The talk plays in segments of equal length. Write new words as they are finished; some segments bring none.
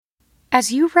As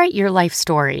you write your life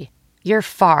story, you're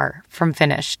far from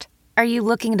finished. Are you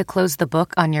looking to close the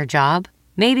book on your job?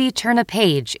 Maybe turn a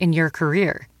page in your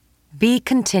career? Be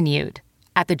continued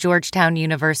at the Georgetown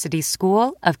University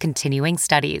School of Continuing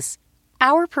Studies.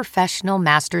 Our professional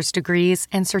master's degrees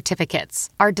and certificates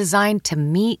are designed to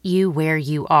meet you where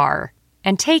you are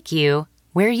and take you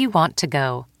where you want to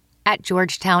go. At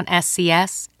Georgetown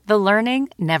SCS, the learning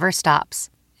never stops,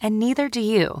 and neither do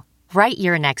you. Write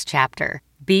your next chapter.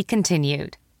 Be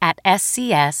continued at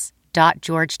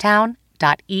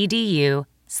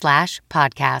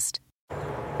scs.georgetown.edu/podcast.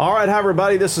 All right, hi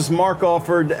everybody. This is Mark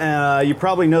Alford. You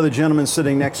probably know the gentleman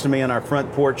sitting next to me on our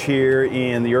front porch here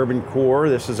in the Urban Core.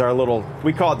 This is our little,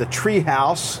 we call it the tree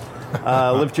house.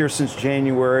 Lived here since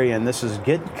January, and this is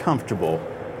Getting Comfortable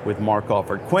with Mark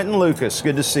Alford. Quentin Lucas,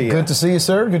 good to see you. Good to see you,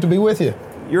 sir. Good to be with you.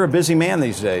 You're a busy man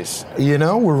these days. You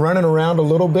know, we're running around a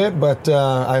little bit, but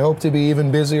I hope to be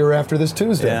even busier after this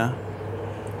Tuesday. Yeah.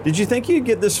 Did you think you'd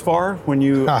get this far when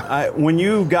you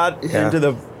got into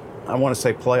the, I want to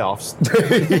say playoffs?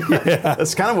 Yeah.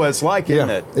 That's kind of what it's like, isn't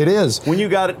it? It is. When you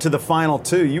got it to the final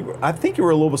two, I think you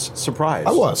were a little surprised.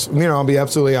 I was. You know, I'll be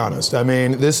absolutely honest. I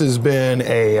mean, this has been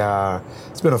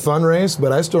it's been a fun race,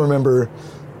 but I still remember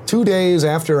 2 days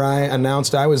after I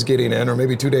announced I was getting in, or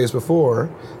maybe 2 days before,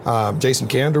 Jason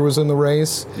Kander was in the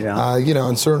race. Yeah. You know,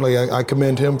 and certainly I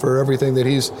commend him for everything that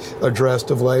he's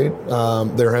addressed of late.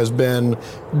 There has been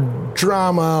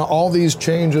drama, all these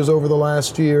changes over the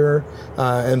last year,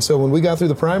 and so when we got through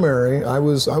the primary, I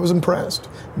was impressed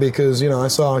because, you know, I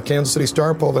saw a Kansas City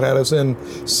Star poll that had us in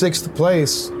 6th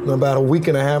place about a week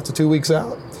and a half to 2 weeks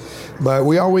out. But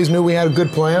we always knew we had a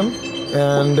good plan,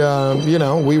 and you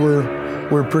know, we're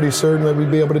pretty certain that we'd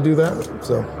be able to do that.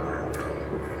 So,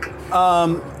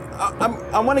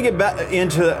 I want to get back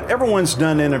into, everyone's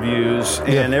done interviews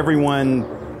and everyone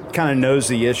kind of knows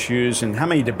the issues. And how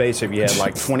many debates have you had?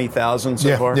 Like 20,000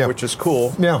 so far, which is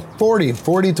cool. Yeah, 40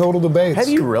 total debates. Have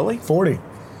you really? 40.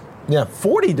 Yeah,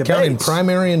 40 debates. Counting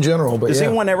primary in general. But does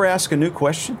anyone ever ask a new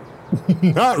question?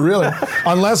 Not really,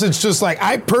 unless it's just like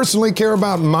I personally care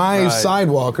about my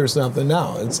sidewalk or something.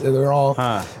 No, they're all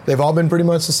they've all been pretty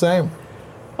much the same.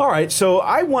 All right, so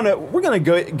we're going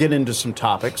to get into some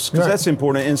topics because that's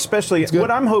important, and especially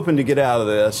what I'm hoping to get out of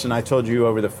this, and I told you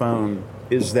over the phone,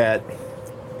 is that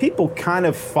people kind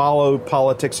of follow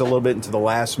politics a little bit into the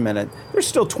last minute. There's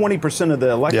still 20% of the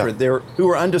electorate there who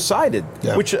are undecided,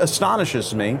 which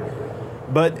astonishes me.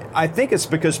 But I think it's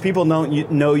because people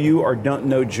don't know you or don't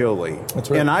know Jolie. That's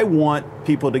right. And I want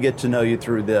people to get to know you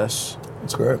through this.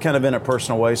 That's correct. Kind of in a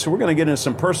personal way. So we're going to get into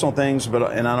some personal things,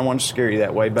 and I don't want to scare you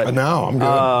that way. But no, I'm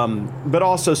good. But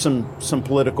also some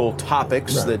political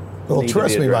topics that. Well,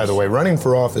 trust me, by the way, running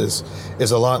for office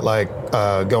is a lot like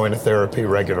going to therapy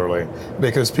regularly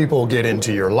because people get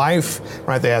into your life,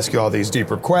 right? They ask you all these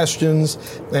deeper questions,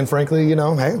 and frankly, you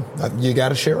know, hey, you got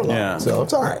to share a lot. Yeah. So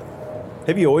it's all right.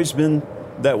 Have you always been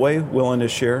that way, willing to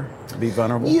share, be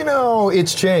vulnerable? You know,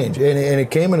 it's changed, and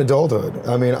it came in adulthood.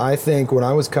 I mean, I think when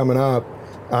I was coming up,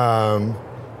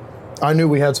 I knew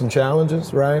we had some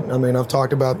challenges, right? I mean, I've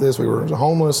talked about this. We were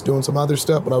homeless, doing some other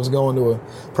stuff, but I was going to a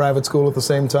private school at the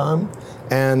same time,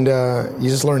 and you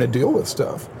just learn to deal with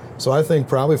stuff. So I think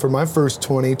probably for my first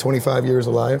 20, 25 years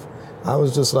of life, I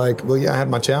was just like, well, yeah, I had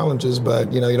my challenges,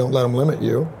 but, you know, you don't let them limit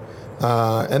you.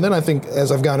 And then I think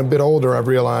as I've gotten a bit older, I've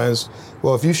realized,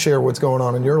 well, if you share what's going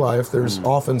on in your life, there's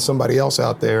often somebody else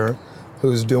out there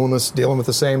who's dealing with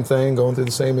the same thing, going through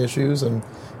the same issues. And,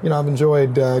 you know, I've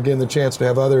enjoyed getting the chance to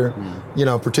have other, you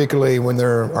know, particularly when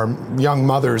there are young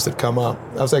mothers that come up.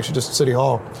 I was actually just at City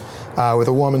Hall with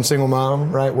a woman, single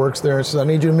mom, right, works there. And she says, I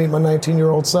need you to meet my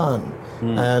 19-year-old son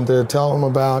and to tell him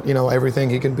about, you know,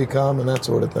 everything he can become and that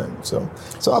sort of thing. So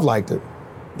I've liked it.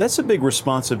 That's a big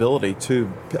responsibility, too.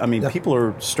 I mean, people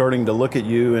are starting to look at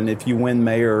you, and if you win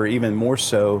mayor, even more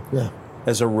so,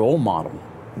 as a role model.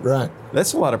 Right.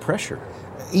 That's a lot of pressure.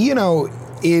 You know,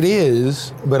 it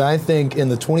is, but I think in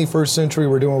the 21st century,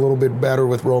 we're doing a little bit better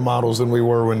with role models than we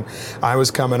were when I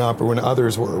was coming up or when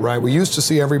others were, right? We used to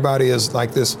see everybody as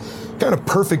like this kind of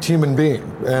perfect human being,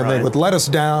 and they would let us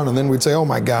down, and then we'd say, oh,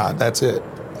 my God, that's it.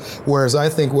 Whereas I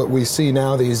think what we see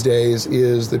now these days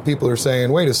is that people are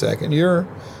saying, wait a second, you're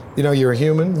a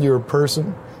human, you're a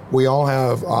person. We all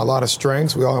have a lot of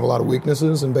strengths, we all have a lot of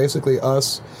weaknesses, and basically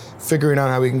us figuring out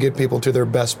how we can get people to their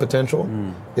best potential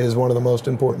is one of the most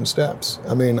important steps.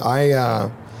 I mean,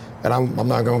 I'm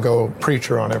not going to go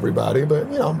preacher on everybody,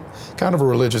 but, you know, I'm kind of a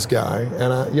religious guy,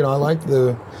 and I like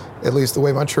at least the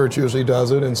way my church usually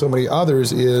does it, and so many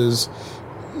others is,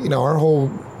 our whole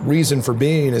reason for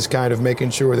being is kind of making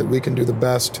sure that we can do the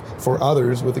best for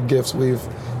others with the gifts we've,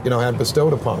 had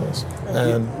bestowed upon us.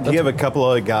 And do you have a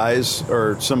couple of guys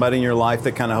or somebody in your life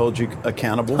that kind of holds you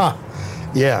accountable?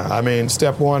 Yeah, I mean,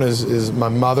 step one is my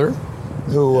mother,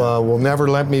 who will never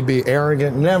let me be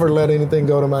arrogant, never let anything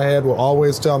go to my head, will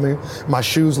always tell me my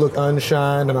shoes look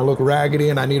unshined and I look raggedy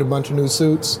and I need a bunch of new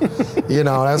suits,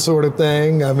 that sort of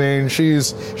thing. I mean, she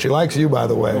likes you, by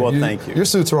the way. Well, thank you. Your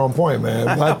suits are on point,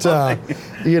 man. But,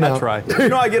 That's right.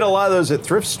 I get a lot of those at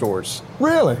thrift stores.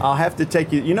 Really? I'll have to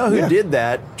take you. You know who did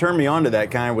that, turned me on to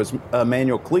that kind, was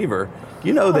Manuel Cleaver.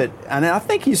 You know that, and I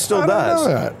think he still does.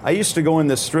 Know that. I used to go in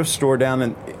this thrift store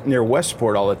down near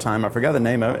Westport all the time. I forgot the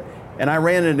name of it. And I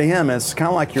ran into him, and it's kind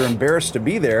of like you're embarrassed to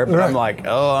be there, but I'm like,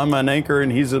 I'm an anchor,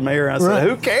 and he's the mayor. I said,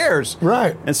 who cares?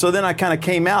 Right. And so then I kind of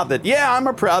came out that, I'm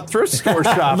a proud thrift store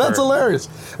shopper. That's hilarious.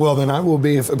 Well, then I will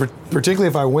be, particularly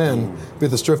if I win, be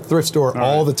at the thrift store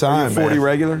all the time. Are you 40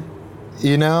 regular?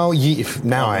 Now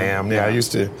I am. Yeah, I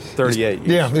used to. 38 years.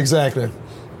 Yeah, exactly.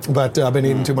 But I've been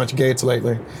eating too much Gates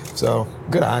lately. So,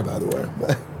 good eye, by the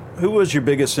way. Who was your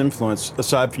biggest influence,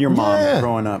 aside from your mom,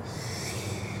 growing up?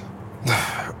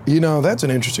 That's an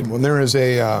interesting one. There's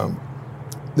an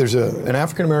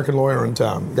African-American lawyer in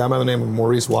town, a guy by the name of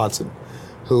Maurice Watson,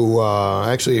 who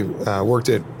actually worked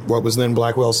at what was then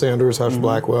Blackwell Sanders, Hush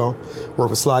Blackwell,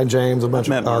 worked with Sly James, a bunch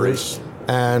of others.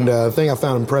 And the thing I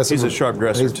found impressive... He's a sharp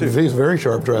dresser, too. He's a very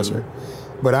sharp dresser.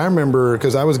 But I remember,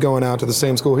 because I was going out to the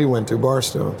same school he went to,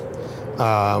 Barstow,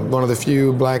 one of the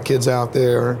few black kids out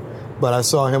there, but I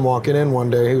saw him walking in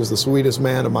one day. He was the sweetest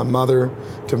man to my mother,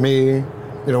 to me.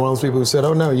 One of those people who said,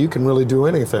 no, you can really do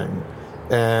anything.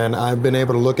 And I've been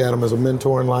able to look at him as a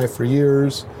mentor in life for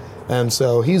years. And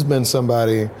so he's been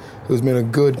somebody who's been a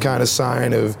good kind of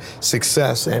sign of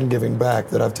success and giving back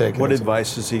that I've taken. What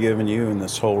advice has he given you in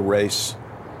this whole race?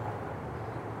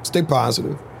 Stay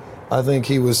positive. I think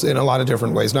he was in a lot of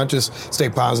different ways, not just stay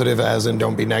positive as in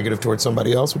don't be negative towards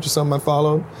somebody else, which is something I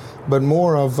followed, but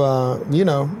more of, you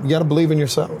got to believe in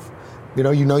yourself. You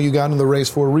got in the race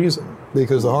for a reason,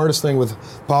 because the hardest thing with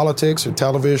politics or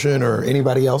television or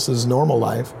anybody else's normal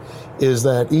life is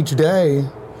that each day,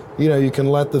 you can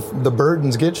let the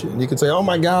burdens get you. And you can say, oh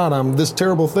my God, this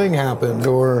terrible thing happened.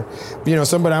 Or,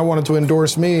 somebody I wanted to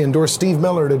endorse Steve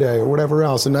Miller today or whatever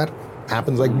else. And that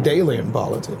happens like daily in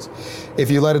politics. If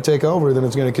you let it take over, then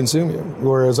it's going to consume you.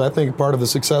 Whereas I think part of the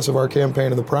success of our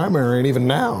campaign in the primary, and even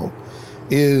now,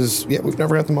 is, we've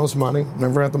never had the most money,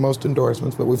 never had the most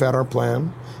endorsements, but we've had our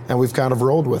plan, and we've kind of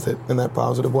rolled with it in that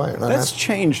positive way. And that's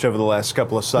changed over the last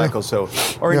couple of cycles, so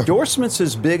are endorsements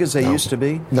as big as they used to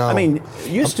be? No. I mean,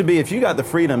 used to be, if you got the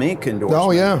Freedom Inc.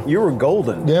 endorsement, you were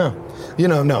golden. Yeah.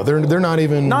 No, they're not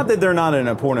even... Not that they're not an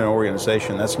important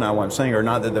organization, that's not what I'm saying, or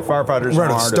not that the firefighters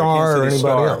aren't, or Star or anybody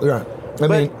Star. else.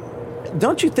 Right.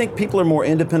 Don't you think people are more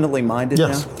independently minded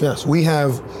now? Yes. We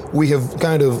have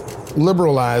kind of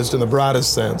liberalized in the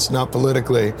broadest sense, not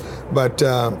politically, but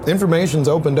information's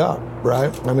opened up,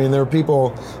 right? I mean, there are people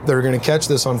that are going to catch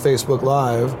this on Facebook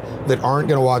Live that aren't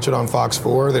going to watch it on Fox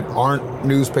 4, that aren't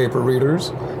newspaper readers,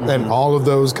 and all of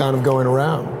those kind of going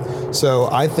around. So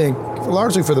I think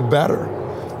largely for the better.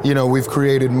 We've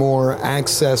created more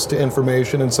access to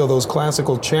information, and so those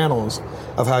classical channels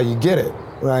of how you get it,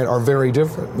 right, are very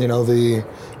different.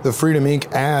 The Freedom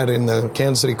Inc. ad in the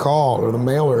Kansas City Call or the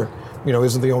mailer,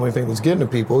 isn't the only thing that's getting to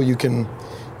people. You can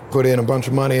put in a bunch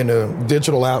of money into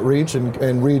digital outreach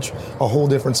and reach a whole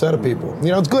different set of people.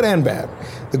 It's good and bad.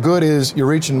 The good is you're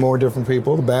reaching more different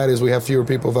people. The bad is we have fewer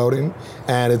people voting,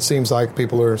 and it seems like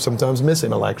people are sometimes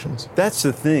missing elections. That's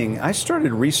the thing. I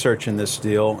started researching this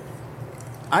deal.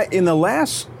 In the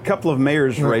last couple of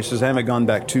mayor's races, I haven't gone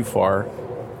back too far,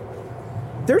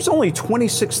 there's only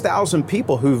 26,000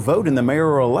 people who vote in the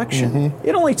mayoral election.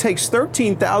 It only takes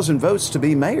 13,000 votes to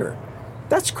be mayor.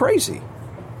 That's crazy.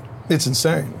 It's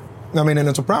insane. I mean, and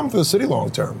it's a problem for the city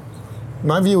long term.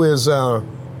 My view is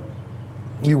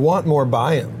you want more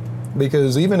buy-in,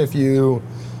 because even if you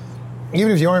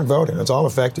aren't voting, it's all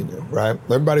affecting you, right?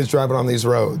 Everybody's driving on these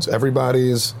roads.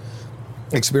 Everybody's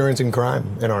experiencing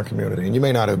crime in our community. And you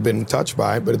may not have been touched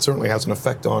by it, but it certainly has an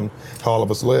effect on how all of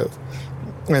us live.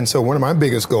 And so one of my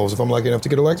biggest goals, if I'm lucky enough to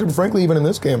get elected, but frankly, even in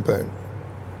this campaign,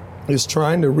 is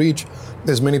trying to reach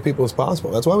as many people as possible.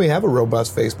 That's why we have a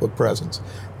robust Facebook presence.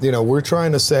 We're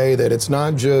trying to say that it's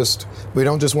not just, we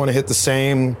don't just want to hit the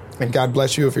same, and God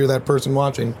bless you if you're that person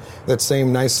watching, that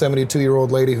same nice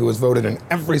 72-year-old lady who has voted in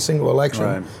every single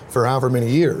election for however many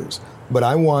years. But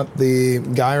I want the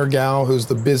guy or gal who's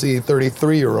the busy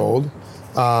 33-year-old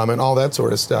and all that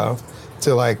sort of stuff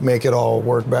to make it all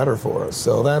work better for us.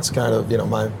 So that's kind of,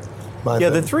 Yeah,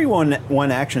 the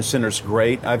 311 Action Center is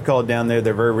great. I've called down there.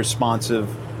 They're very responsive.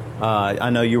 I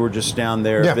know you were just down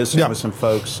there visiting with some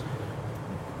folks.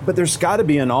 But there's got to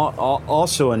be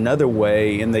also another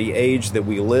way in the age that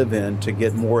we live in to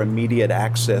get more immediate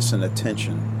access and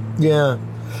attention. Yeah.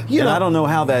 And I don't know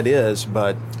how that is,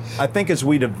 but I think as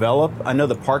we develop, I know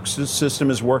the parks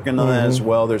system is working on that as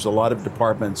well. There's a lot of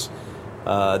departments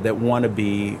that want to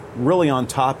be really on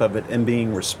top of it and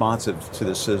being responsive to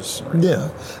the citizenry.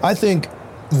 Yeah, I think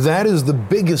that is the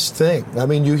biggest thing. I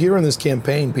mean, you hear in this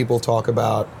campaign people talk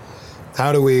about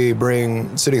how do we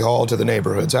bring City Hall to the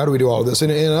neighborhoods? How do we do all of this?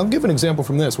 And I'll give an example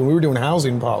from this. When we were doing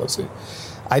housing policy,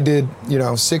 I did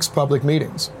 6 public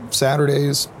meetings,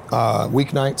 Saturdays,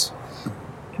 weeknights.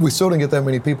 We still didn't get that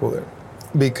many people there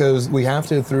because we have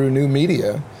to, through new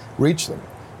media, reach them.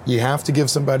 You have to give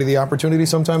somebody the opportunity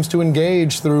sometimes to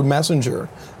engage through Messenger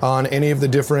on any of the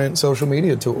different social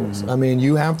media tools. I mean,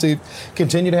 you have to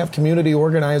continue to have community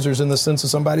organizers in the sense that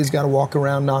somebody's got to walk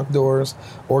around, knock doors,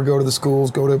 or go to the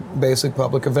schools, go to basic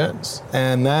public events.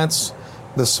 And that's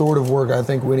the sort of work I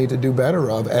think we need to do better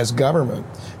of as government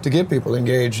to get people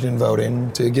engaged in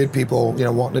voting, to get people,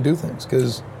 wanting to do things,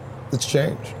 because it's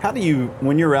changed. How do you,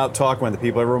 when you're out talking with the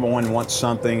people, everyone wants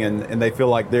something and they feel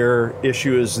like their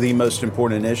issue is the most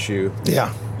important issue.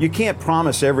 Yeah. You can't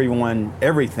promise everyone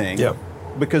everything. Yep.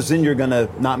 Because then you're going to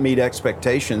not meet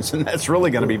expectations, and that's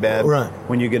really going to be bad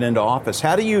when you get into office.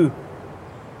 How do you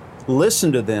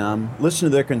listen to them, listen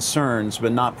to their concerns,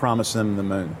 but not promise them the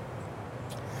moon?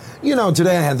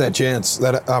 Today I had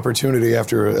that opportunity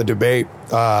after a debate.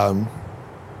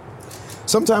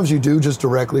 Sometimes you do just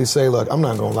directly say, look, I'm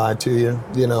not going to lie to you.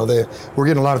 We're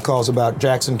getting a lot of calls about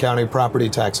Jackson County property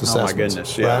tax assessments. Oh, my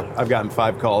goodness, yeah. Right? I've gotten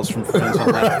 5 calls from friends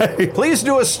on that. Right. Please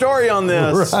do a story on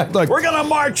this. Right. We're going to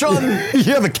march on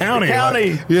the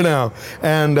county.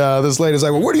 And this lady's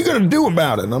like, well, what are you going to do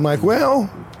about it? And I'm like, well,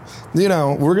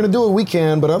 we're going to do what we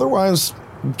can, but otherwise,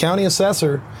 county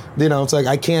assessor, it's like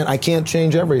I can't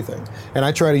change everything. And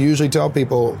I try to usually tell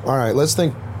people, all right, let's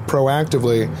think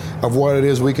proactively of what it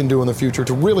is we can do in the future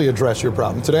to really address your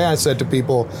problem. Today I said to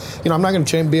people, I'm not going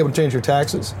to be able to change your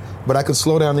taxes, but I could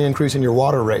slow down the increase in your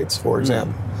water rates, for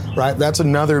example. Right? That's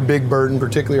another big burden,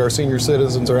 particularly our senior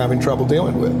citizens are having trouble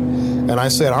dealing with. And I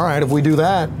said, all right, if we do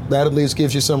that, that at least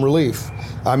gives you some relief.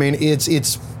 I mean,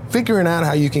 it's figuring out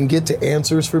how you can get to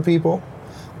answers for people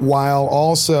while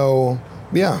also,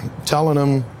 telling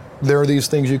them there are these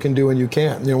things you can do and you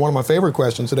can't. One of my favorite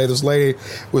questions today, this lady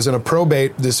was in a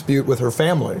probate dispute with her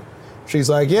family. She's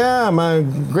like, my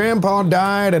grandpa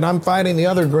died and I'm fighting the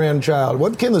other grandchild.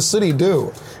 What can the city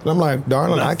do? And I'm like,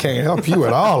 darling, I can't help you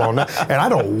at all on that. And I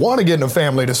don't want to get into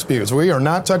family disputes. We are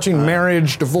not touching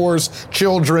marriage, divorce,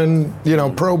 children,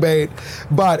 probate.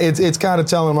 But it's kind of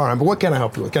telling them, all right, but what can I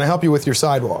help you with? Can I help you with your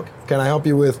sidewalk? Can I help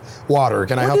you with water?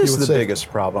 Can I help you with What is the biggest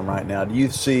problem right now? Do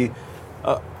you see...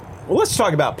 Well, let's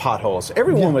talk about potholes.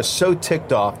 Everyone was so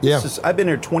ticked off. I've been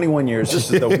here 21 years.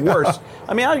 This is the worst.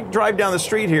 I mean, I drive down the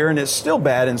street here, and it's still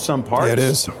bad in some parts. Yeah, it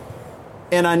is.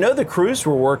 And I know the crews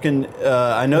were working.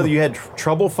 I know that you had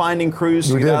trouble finding crews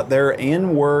to get out there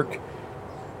and work.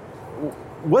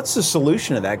 What's the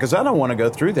solution to that? Because I don't want to go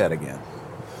through that again.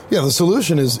 Yeah, the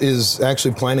solution is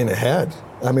actually planning ahead.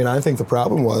 I mean, I think the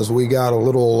problem was we got a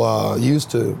little used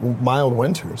to mild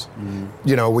winters.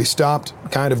 We stopped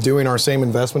kind of doing our same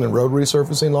investment in road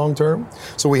resurfacing long term.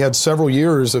 So we had several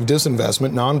years of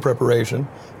disinvestment, non-preparation.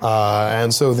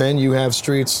 And so then you have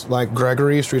streets like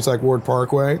Gregory, streets like Ward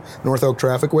Parkway, North Oak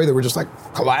Traffic Way that were just like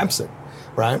collapsing.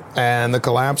 Right? And the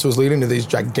collapse was leading to these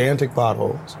gigantic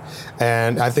potholes.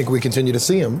 And I think we continue to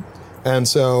see them. And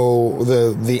so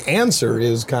the answer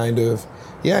is kind of,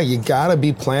 you got to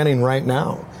be planning right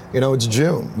now. It's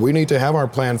June. We need to have our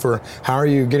plan for how are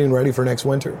you getting ready for next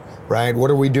winter, right?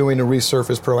 What are we doing to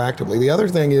resurface proactively? The other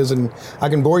thing is, and I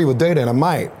can bore you with data, and I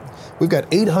might, we've got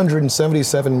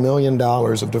 $877 million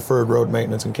of deferred road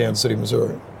maintenance in Kansas City,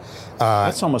 Missouri.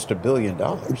 That's almost $1 billion.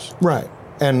 Right.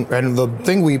 And the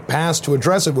thing we passed to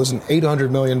address it was an $800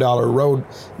 million road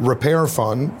repair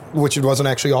fund, which it wasn't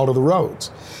actually all to the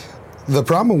roads. The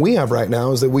problem we have right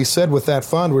now is that we said with that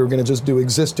fund we were going to just do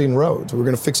existing roads. We were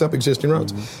going to fix up existing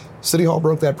roads. City Hall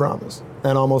broke that promise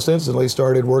and almost instantly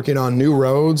started working on new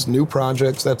roads, new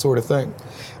projects, that sort of thing.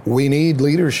 We need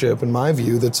leadership, in my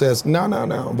view, that says,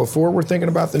 no. Before we're thinking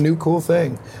about the new cool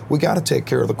thing, we got to take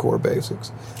care of the core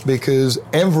basics. Because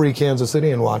every Kansas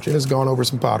Citian watching has gone over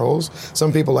some potholes.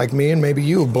 Some people like me and maybe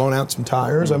you have blown out some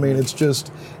tires. I mean,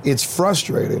 it's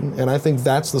frustrating. And I think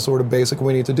that's the sort of basic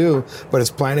we need to do. But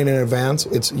it's planning in advance.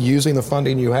 It's using the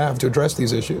funding you have to address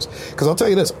these issues. Because I'll tell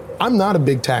you this, I'm not a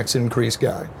big tax increase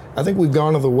guy. I think we've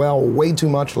gone to the well way too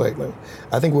much lately.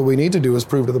 I think what we need to do is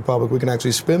prove to the public we can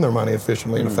actually spend their money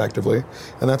efficiently and effectively,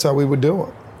 and that's how we would do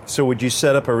it. So would you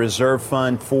set up a reserve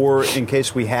fund in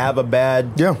case we have a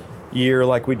bad year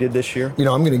like we did this year? You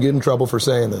know, I'm going to get in trouble for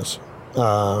saying this,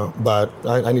 but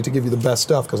I need to give you the best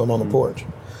stuff because I'm on the porch.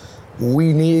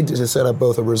 We need to set up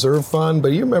both a reserve fund,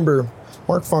 but you remember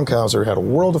Mark Funkhauser had a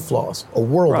world of flaws,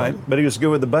 Right, but he was good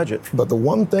with the budget. But the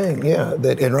one thing, and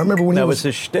I remember when that was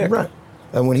his shtick. Right.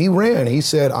 And when he ran, he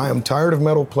said, I am tired of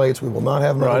metal plates. We will not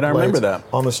have metal plates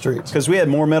on the streets. Because we had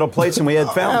more metal plates than we had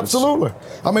fountains. Absolutely.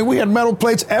 I mean, we had metal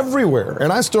plates everywhere.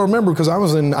 And I still remember, because I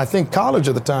was in, I think, college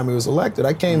at the time he was elected.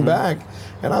 I came back,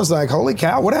 and I was like, holy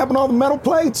cow, what happened to all the metal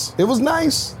plates? It was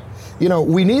nice. You know,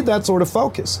 we need that sort of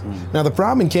focus. Now, the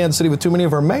problem in Kansas City with too many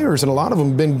of our mayors, and a lot of them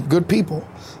have been good people,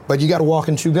 but you got to walk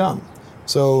and chew gum.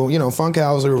 So, you know,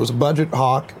 Funkhauser was a budget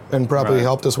hawk and probably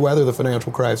helped us weather the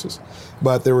financial crisis.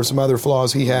 But there were some other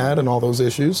flaws he had and all those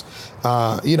issues.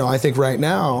 You know, I think right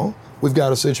now we've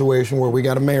got a situation where we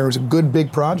got a mayor who's a good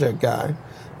big project guy,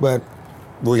 but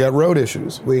we got road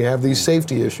issues. We have these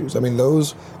safety issues. I mean,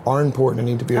 those are important and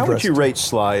need to be addressed. How would you rate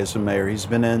Sly as a mayor? He's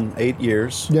been in 8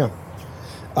 years. Yeah.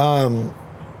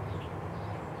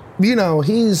 You know,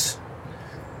 he's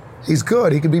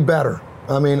good. He could be better.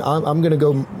 I mean, I'm going to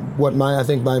go what I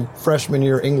think my freshman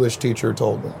year English teacher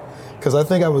told me. Because I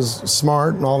think I was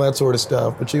smart and all that sort of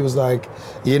stuff. But she was like,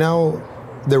 you know,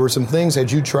 there were some things,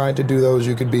 had you tried to do those,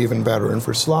 you could be even better. And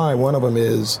for Sly, one of them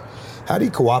is, how do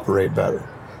you cooperate better?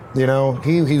 You know,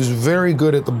 he was very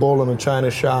good at the bull in the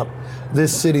china shop.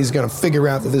 This city's going to figure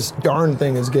out that this darn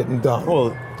thing is getting done.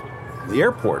 Well, the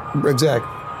airport. Exactly.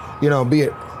 You know, be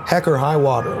it heck or high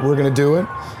water, we're going to do it.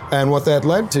 And what that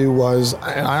led to was,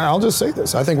 I'll just say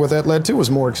this, I think what that led to was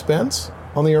more expense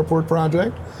on the airport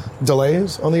project,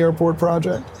 delays on the airport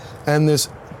project, and this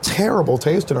terrible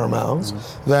taste in our mouths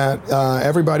that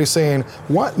everybody's saying,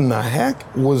 what in the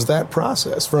heck was that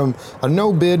process? From a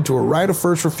no bid to a right of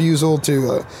first refusal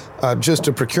to just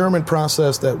a procurement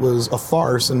process that was a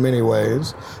farce in many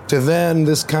ways, to then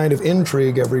this kind of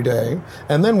intrigue every day.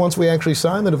 And then once we actually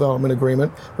sign the development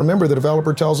agreement, remember the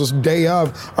developer tells us day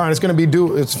of, all right, it's going to be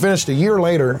due, it's finished a year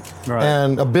later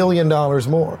and $1 billion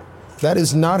more. That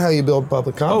is not how you build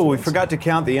public confidence. Oh, we forgot to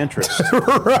count the interest.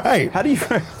 Right. How do you,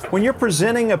 when you're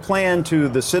presenting a plan to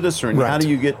the citizen, how do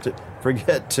you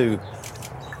forget to?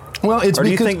 Well, it's or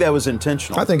do you think that was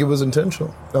intentional? I think it was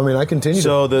intentional. I mean, I continue.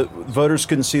 So the voters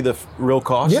couldn't see the real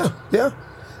cost? Yeah.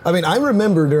 I mean, I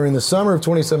remember during the summer of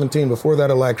 2017, before that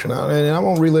election, and I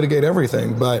won't relitigate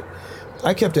everything, but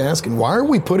I kept asking, why are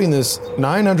we putting this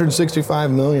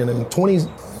 $965 million in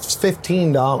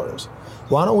 2015 dollars?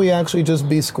 Why don't we actually just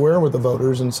be square with the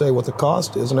voters and say what the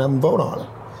cost is and have them vote on it?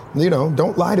 You know,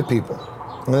 don't lie to people.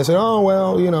 And they say, oh,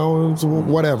 well, you know, it's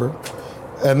whatever.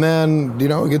 And then, you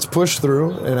know, it gets pushed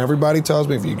through, and everybody tells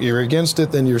me if you're against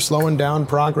it, then you're slowing down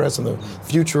progress and the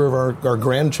future of our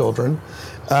grandchildren.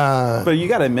 But you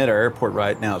got to admit, our airport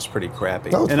right now is pretty crappy.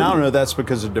 I don't know if that's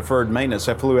because of deferred maintenance.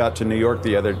 I flew out to New York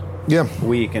the other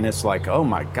week, and it's like, oh,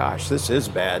 my gosh, this is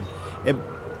bad.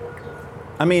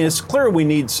 I mean, it's clear we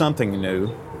need something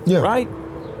new, right?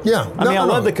 Yeah. I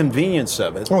love the convenience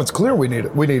of it. Oh, it's clear we need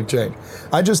it. We need change.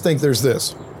 I just think there's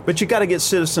this. But you got to get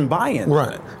citizen buy-in.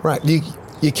 Right.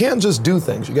 You can't just do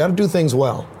things. You got to do things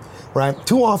well, right?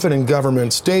 Too often in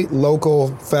government, state,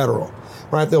 local, federal,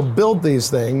 right? They'll build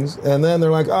these things, and then they're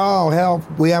like, oh, hell,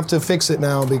 we have to fix it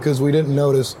now because we didn't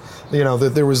notice, you know,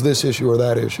 that there was this issue or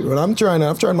that issue. And I've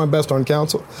tried my best on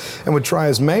council and would try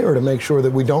as mayor to make sure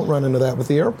that we don't run into that with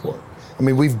the airport. I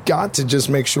mean, we've got to just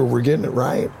make sure we're getting it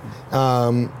right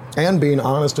and being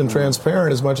honest and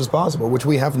transparent as much as possible, which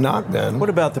we have not been. What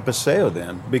about the Paseo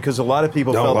then? Because a lot of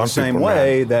people felt the same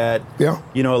way that,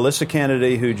 you know, Alyssa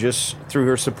Kennedy, who just threw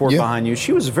her support behind you,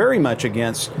 she was very much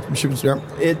against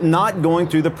it not going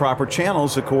through the proper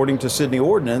channels according to Sydney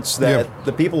ordinance that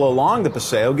the people along the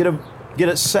Paseo get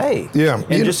a say.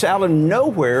 And just out of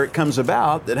nowhere it comes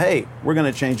about that, hey, we're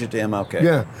going to change it to MLK.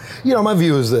 Yeah. You know, my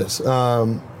view is this,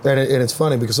 and it's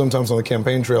funny because sometimes on the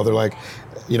campaign trail they're like,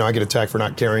 you know, I get attacked for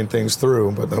not carrying things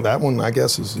through, but that one, I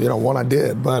guess, is, you know, one I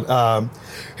did. But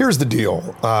here's the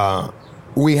deal.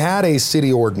 We had a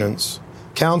city ordinance.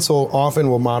 Council often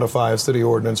will modify a city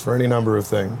ordinance for any number of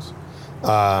things.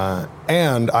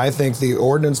 And I think the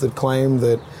ordinance that claimed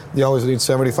that you always need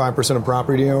 75% of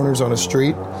property owners on a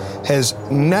street has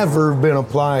never been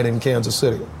applied in Kansas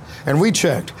City. And we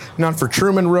checked, not for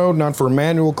Truman Road, not for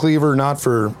Emmanuel Cleaver, not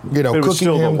for, you know, Cookingham. It was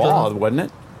still the law, wasn't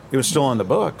it? It was still on the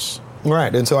books.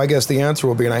 Right, and so I guess the answer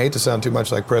will be, and I hate to sound too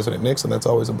much like President Nixon, that's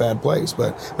always a bad place,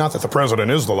 but not that the president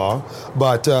is the law,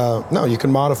 but no, you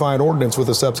can modify an ordinance with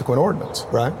a subsequent ordinance,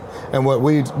 right? And what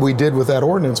we did with that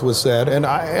ordinance was said, and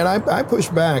I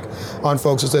pushed back on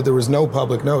folks who said there was no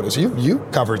public notice. You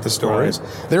covered the stories.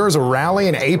 Right. There was a rally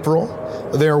in April.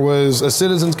 There was a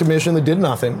citizens commission that did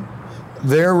nothing.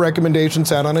 Their recommendation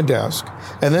sat on a desk.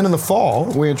 And then in the fall,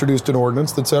 we introduced an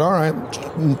ordinance that said, all right,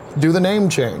 do the name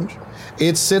change.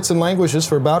 It sits and languishes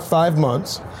for about 5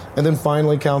 months, and then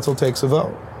finally council takes a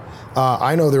vote.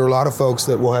 I know there are a lot of folks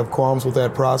that will have qualms with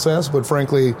that process, but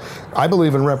frankly, I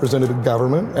believe in representative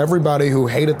government. Everybody who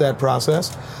hated that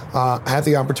process had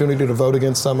the opportunity to vote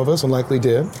against some of us, and likely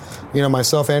did. You know,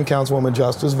 myself and Councilwoman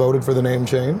Justice voted for the name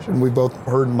change, and we both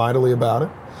heard mightily about it.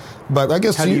 But I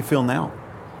guess how do you feel now?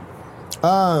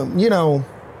 You know,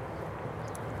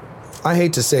 I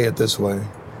hate to say it this way.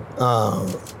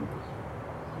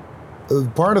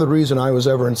 Part of the reason I was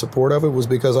ever in support of it was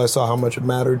because I saw how much it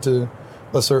mattered to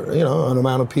a certain, you know, an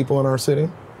amount of people in our city.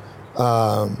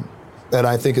 And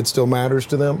I think it still matters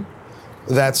to them.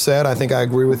 That said, I think I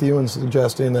agree with you in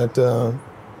suggesting that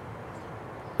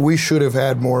we should have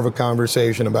had more of a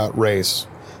conversation about race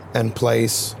and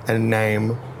place and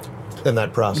name in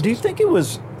that process. Do you think it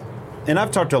was, and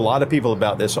I've talked to a lot of people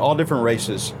about this, all different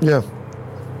races. Yeah.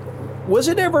 Was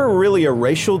it ever really a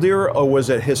racial deal, or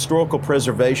was it historical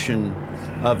preservation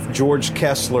of George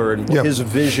Kessler and his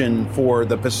vision for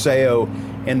the Paseo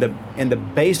and the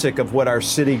basic of what our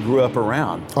city grew up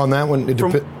around? On that one,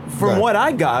 from what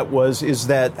I got is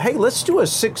that, hey, let's do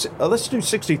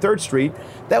 63rd Street.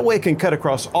 That way it can cut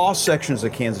across all sections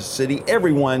of Kansas City.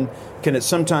 Everyone can at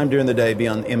some time during the day be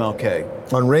on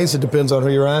MLK. On race, it depends on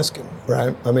who you're asking,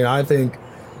 right? I mean, I think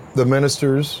the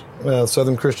ministers,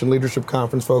 Southern Christian Leadership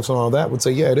Conference folks and all that would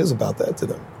say, yeah, it is about that to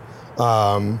them.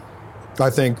 I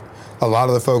think a lot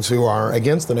of the folks who are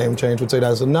against the name change would say it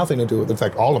has nothing to do with, in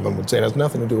fact, all of them would say it has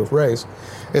nothing to do with race.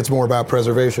 It's more about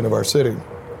preservation of our city.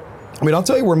 I mean, I'll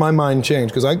tell you where my mind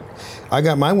changed, because I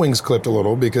got my wings clipped a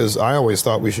little, because I always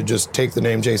thought we should just take the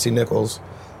name J.C. Nichols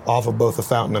off of both the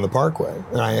Fountain and the Parkway.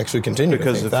 And I actually continue to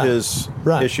think that. Because of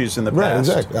his issues in the past. Right,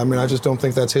 exactly. I mean, I just don't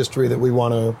think that's history that we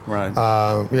want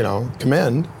to,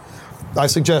 commend. I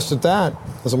suggested that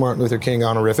as a Martin Luther King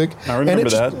honorific. I remember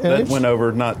that. That went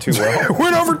over not too well. It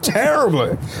went over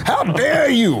terribly. How dare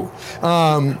you?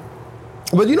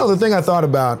 But you know, the thing I thought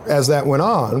about as that went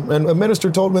on, and a minister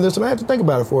told me this, and I had to think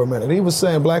about it for a minute. He was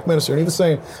saying, black minister, and he was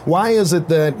saying, why is it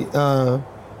that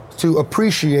to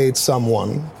appreciate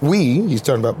someone, he's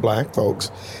talking about black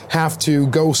folks, have to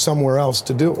go somewhere else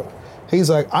to do it? He's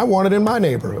like, I want it in my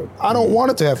neighborhood. I don't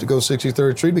want it to have to go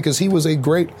 63rd Street, because he was a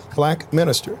great black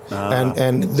minister.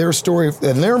 And their story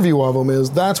and their view of him is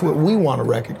that's what we want to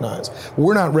recognize.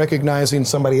 We're not recognizing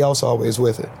somebody else always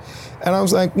with it. And I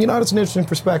was like, you know, that's an interesting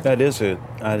perspective. That is it.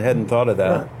 I hadn't thought of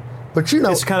that. Right. But you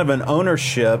know, it's kind of an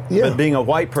ownership. Yeah. But being a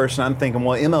white person, I'm thinking,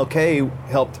 well, MLK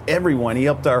helped everyone. He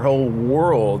helped our whole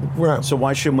world. Right. So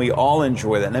why shouldn't we all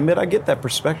enjoy that? And I get that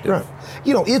perspective. Right.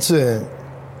 You know,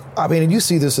 and you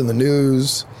see this in the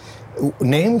news.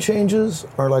 Name changes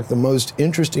are like the most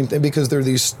interesting thing, because they're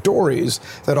these stories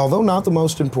that, although not the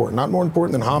most important, not more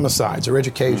important than homicides or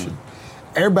education,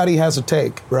 everybody has a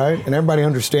take, right? And everybody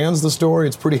understands the story.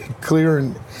 It's pretty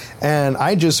clear. And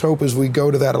I just hope as we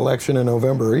go to that election in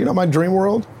November, you know, my dream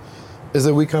world is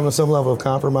that we come to some level of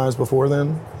compromise before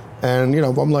then. And, you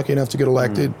know, if I'm lucky enough to get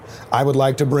elected, I would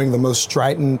like to bring the most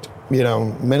strident, you know,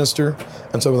 minister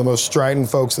and some of the most strident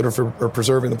folks that are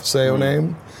preserving the Paseo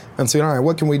name, and say, all right,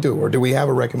 what can we do? Or do we have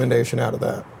a recommendation out of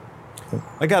that?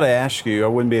 I got to ask you, I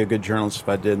wouldn't be a good journalist if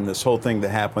I didn't. This whole thing that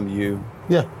happened to you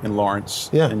in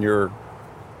Lawrence and your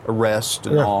arrest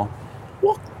and all.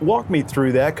 Walk me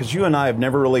through that, because you and I have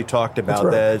never really talked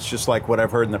about that. It's just like what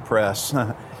I've heard in the press.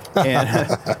 And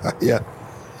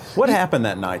what happened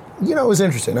that night? You know, it was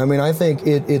interesting. I mean, I think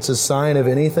it's a sign of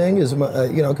anything is,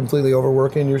 you know, completely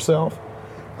overworking yourself.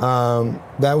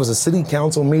 That was a city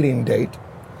council meeting date.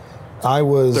 I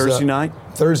was Thursday night?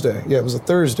 Thursday. Yeah, it was a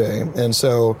Thursday. And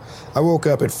so I woke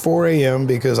up at 4 a.m.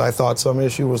 because I thought some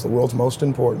issue was the world's most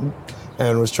important,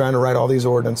 and was trying to write all these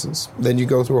ordinances. Then you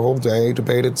go through a whole day,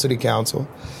 debated city council,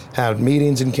 had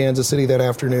meetings in Kansas City that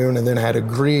afternoon, and then had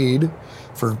agreed,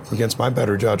 against my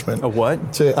better judgment. A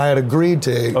what? I had agreed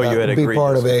to be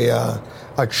part of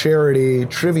a charity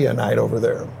trivia night over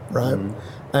there, right?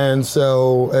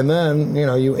 Mm-hmm. And then, you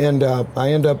know, I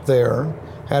end up there,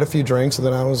 had a few drinks, and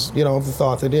then I was, you know, the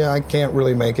thought that, I can't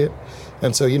really make it.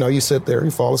 And so, you know, you sit there,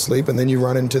 you fall asleep, and then you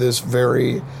run into this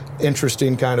very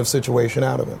interesting kind of situation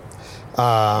out of it.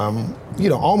 You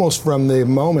know, almost from the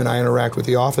moment I interact with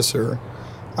the officer,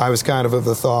 I was kind of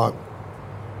the thought,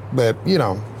 but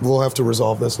we'll have to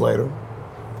resolve this later.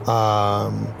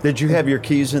 Did you have your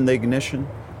keys in the ignition?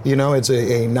 It's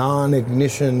a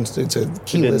non-ignition. It's a keyless.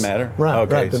 It didn't matter. Right.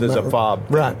 Okay, right, so it's a fob.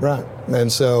 Right.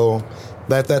 And so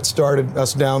that started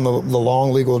us down the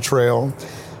long legal trail.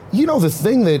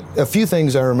 A few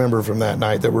things I remember from that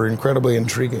night that were incredibly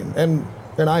intriguing and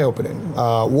eye-opening.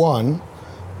 One,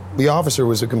 the officer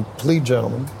was a complete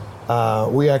gentleman.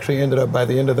 We actually ended up, by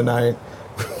the end of the night,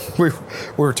 we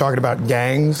were talking about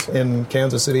gangs in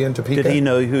Kansas City and Topeka. Did he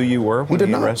know who you were when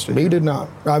he arrested you? He did not.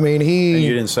 I mean, And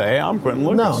you didn't say, hey, I'm Quentin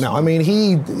Lucas. No. I mean,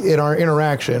 in our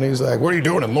interaction, he's like, what are you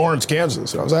doing in Lawrence,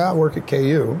 Kansas? And I was like, I work at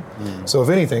KU. So if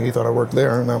anything, he thought I worked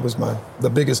there, and that was the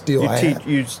biggest deal I had.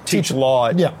 You teach law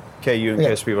at KU, in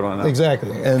case people don't know.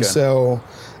 Exactly. And so,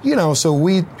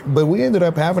 we ended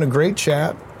up having a great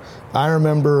chat. I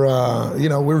remember, we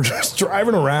were just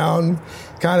driving around,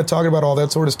 kind of talking about all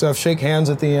that sort of stuff, shake hands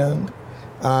at the end.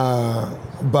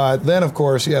 But then, of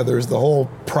course, there's the whole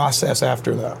process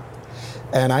after that.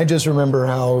 And I just remember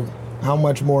how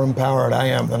much more empowered I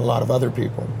am than a lot of other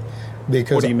people.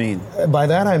 Because what do you mean? By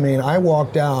that, I mean, I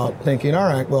walked out thinking, all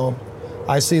right, well,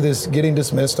 I see this getting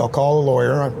dismissed. I'll call a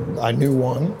lawyer. I knew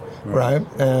one. Right.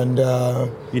 And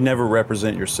you never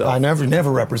represent yourself. I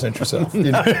never represent yourself.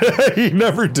 You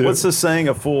never do. What's the saying?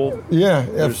 A fool? Yeah,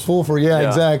 a fool for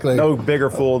exactly. No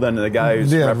bigger fool than the guy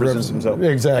who represents himself.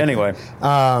 Exactly. Anyway.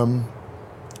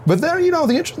 But then,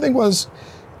 the interesting thing was,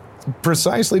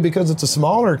 precisely because it's a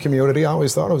smaller community, I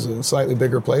always thought it was a slightly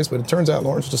bigger place, but it turns out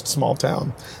Lawrence is just a small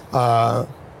town. I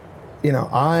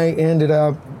ended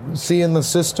up seeing the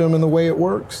system and the way it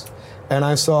works. And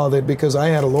I saw that because I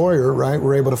had a lawyer, right,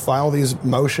 we're able to file these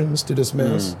motions to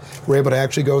dismiss. We're able to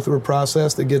actually go through a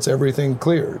process that gets everything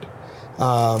cleared.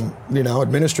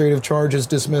 Administrative charges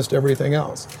dismissed, everything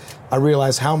else. I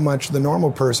realized how much the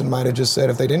normal person might have just said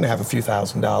if they didn't have a few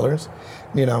 $1,000s.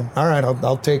 All right,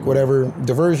 I'll take whatever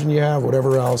diversion you have,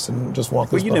 whatever else, and just walk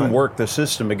this Well, you didn't work the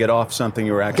system to get off something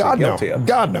you were actually guilty of.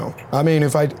 God, no. I mean,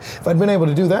 if I'd been able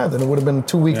to do that, then it would have been a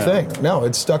 2-week thing. No,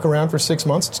 it stuck around for 6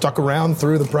 months. It stuck around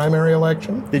through the primary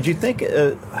election. Did you think,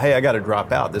 hey, I got to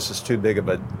drop out. This is too big of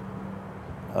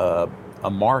a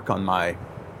mark on my...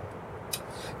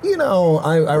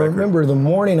 I remember the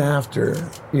morning after,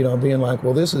 being like,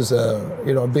 well, this is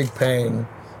a big pain.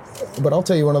 But I'll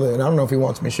tell you and I don't know if he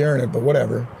wants me sharing it, but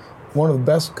whatever. One of the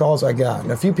best calls I got,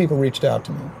 and a few people reached out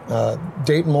to me.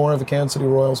 Dayton Moore of the Kansas City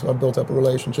Royals, who I built up a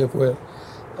relationship with.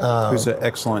 Who's an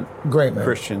excellent great man.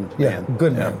 Christian man.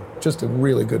 Good man. Just a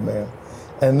really good man.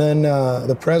 And then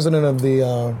the president of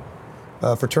the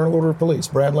Fraternal Order of Police,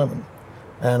 Brad Lemon.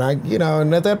 And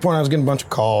and at that point I was getting a bunch of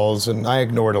calls, and I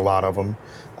ignored a lot of them.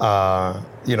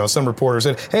 Some reporter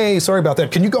said, "Hey, sorry about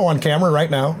that. Can you go on camera right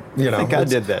now?" I think I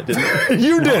did that, didn't I?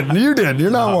 You did.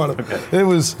 You're not one of them. Okay.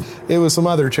 It was some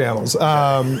other channels.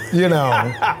 All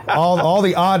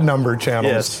the odd number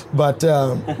channels. Yes.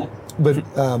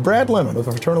 But Brad Lemon of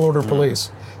the Fraternal Order of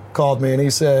Police called me, and he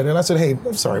said, and I said, "Hey,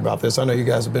 I'm sorry about this. I know you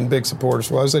guys have been big supporters."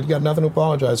 Well, I said, "You got nothing to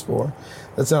apologize for.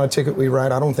 That's not a ticket we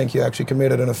write. I don't think you actually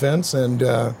committed an offense, and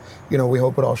we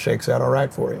hope it all shakes out all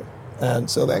right for you." And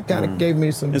so that kind of gave me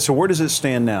some... And so where does it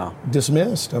stand now?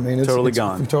 Dismissed. I mean, it's totally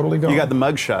gone. Totally gone. You got the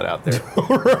mugshot out there.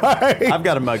 Right. I've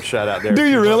got a mugshot out there. Do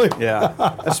you really? Yeah.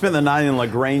 I spent the night in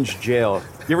LaGrange jail.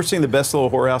 You ever seen The Best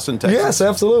Little Whorehouse in Texas? Yes,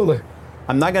 absolutely.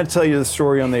 I'm not going to tell you the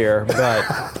story on the air, but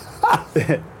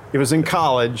it was in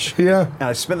college. Yeah. And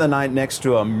I spent the night next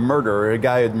to a murderer, a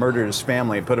guy who had murdered his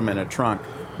family and put him in a trunk.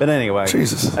 But anyway,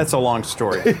 Jesus. That's a long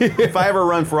story. If I ever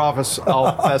run for office,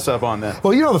 I'll fess up on that.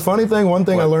 Well, the funny thing, one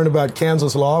thing I learned about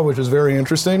Kansas law, which is very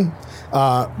interesting,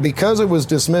 because it was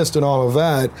dismissed and all of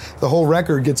that, the whole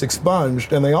record gets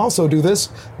expunged, and they also do this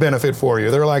benefit for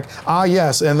you. They're like,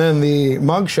 yes, and then the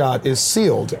mugshot is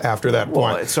sealed after that point.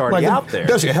 Well, it's already out there. It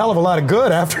does you a hell of a lot of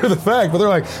good after the fact, but they're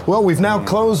like, well, we've now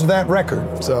closed that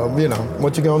record, so,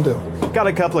 what you gonna do? Got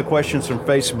a couple of questions from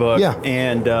Facebook,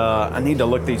 and I need to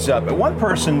look these up. But one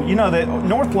person, that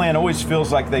Northland always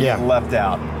feels like they get left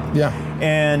out. Yeah.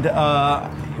 And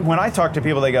when I talk to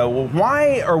people, they go, well,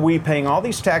 why are we paying all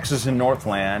these taxes in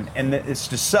Northland? And it's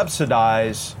to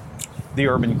subsidize the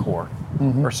urban core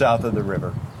or south of the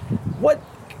river. What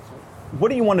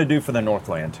do you want to do for the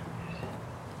Northland?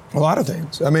 A lot of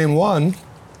things. I mean, one,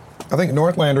 I think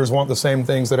Northlanders want the same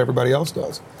things that everybody else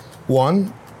does.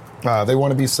 One, they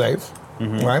want to be safe.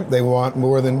 Right? They want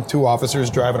more than 2 officers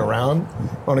driving around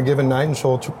on a given night in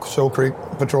Shoal Creek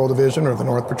Patrol Division or the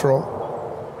North Patrol.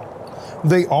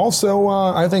 They also,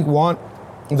 I think, want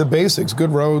the basics,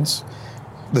 good roads,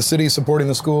 the city supporting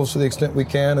the schools to the extent we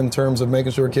can in terms of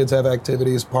making sure kids have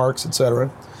activities, parks,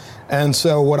 etc. And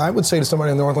so what I would say to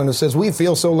somebody in Northland who says, we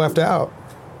feel so left out,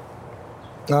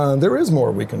 There is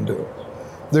more we can do.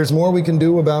 There's more we can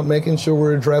do about making sure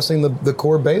we're addressing the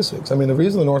core basics. I mean, the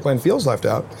reason the Northland feels left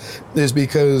out is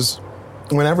because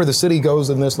whenever the city goes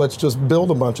in this let's just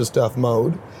build a bunch of stuff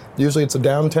mode, usually it's a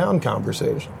downtown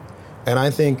conversation. And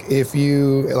I think if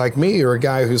you, like me, are a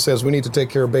guy who says we need to take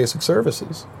care of basic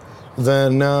services,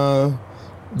 then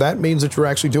that means that you're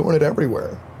actually doing it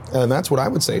everywhere. And that's what I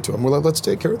would say to them. Well, let's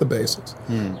take care of the basics.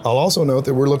 I'll also note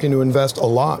that we're looking to invest a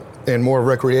lot in more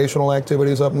recreational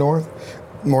activities up north,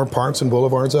 more parks and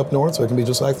boulevards up north, so it can be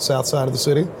just like the south side of the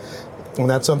city. And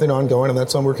that's something ongoing, and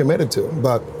that's something we're committed to.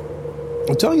 But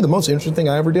I'll tell you the most interesting thing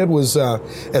I ever did was,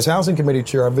 as housing committee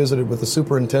chair, I visited with the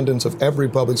superintendents of every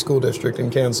public school district in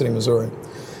Kansas City, Missouri.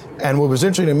 And what was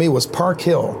interesting to me was Park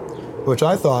Hill, which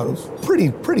I thought was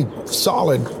pretty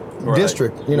solid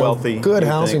district, wealthy, good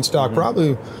housing stock,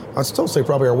 probably, I'd still say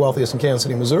probably our wealthiest in Kansas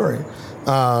City, Missouri.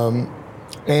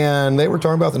 And they were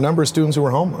talking about the number of students who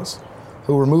were homeless,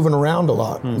 who were moving around a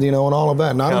lot, and all of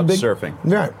that. Not as big, surfing.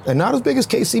 Right, and not as big as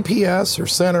KCPS or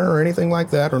Center or anything like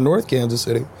that, or North Kansas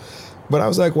City. But I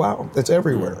was like, wow, it's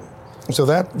everywhere. So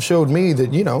that showed me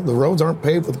that, the roads aren't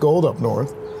paved with gold up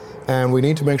north, and we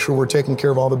need to make sure we're taking care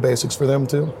of all the basics for them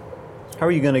too. How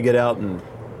are you going to get out and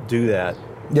do that?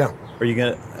 Yeah. Are you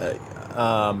going to,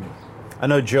 I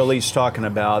know Jolie's talking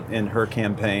about in her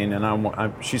campaign,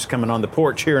 and she's coming on the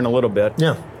porch here in a little bit.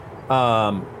 Yeah.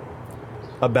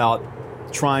 About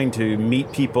trying to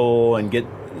meet people and get,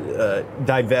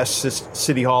 divest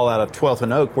City Hall out of 12th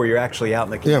and Oak where you're actually out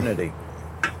in the community. Yeah.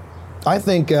 I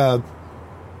think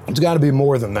it's got to be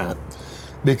more than that,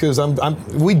 because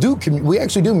we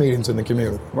actually do meetings in the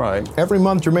community. Right. Every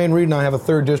month, Jermaine Reed and I have a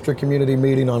 3rd District community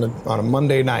meeting on a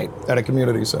Monday night at a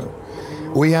community center.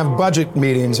 We have budget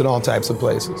meetings in all types of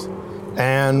places,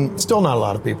 and still not a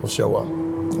lot of people show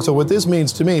up. So what this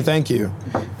means to me, thank you,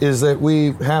 is that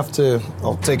we have to,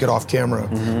 I'll take it off camera,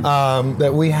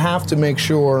 that we have to make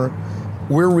sure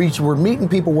we're meeting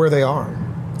people where they are.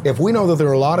 If we know that there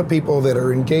are a lot of people that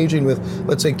are engaging with,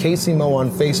 let's say, KCMO on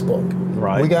Facebook,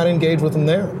 we got to engage with them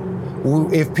there.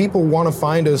 If people want to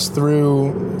find us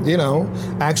through,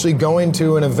 actually going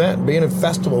to an event, being at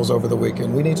festivals over the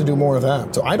weekend, we need to do more of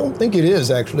that. So I don't think it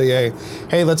is actually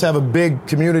hey, let's have a big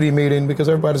community meeting, because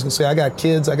everybody's going to say, I got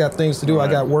kids, I got things to do, I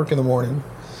got work in the morning.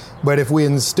 But if we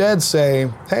instead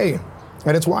say, hey,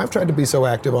 and it's why I've tried to be so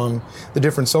active on the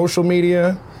different social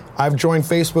media. I've joined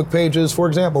Facebook pages, for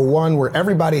example, one where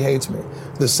everybody hates me,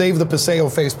 the Save the Paseo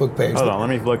Facebook page. Hold on, let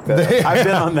me look that up. I've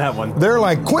been on that one. They're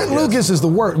like, Quentin Lucas is the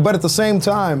worst, but at the same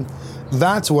time,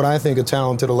 that's what I think a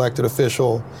talented elected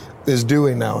official is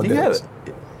doing nowadays.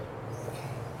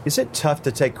 Is it tough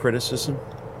to take criticism?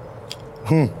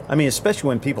 I mean, especially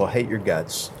when people hate your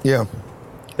guts. Yeah.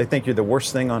 They think you're the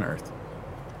worst thing on earth.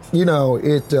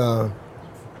 It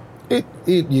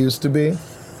used to be.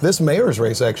 This mayor's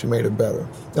race actually made it better.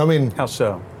 I mean, how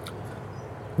so?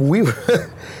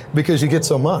 Because you get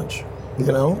so much,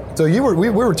 So we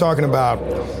were talking about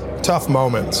tough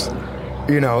moments,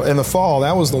 in the fall.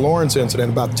 That was the Lawrence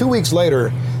incident. About 2 weeks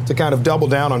later, to kind of double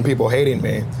down on people hating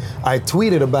me, I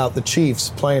tweeted about the Chiefs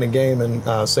playing a game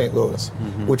in St. Louis,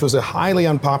 which was a highly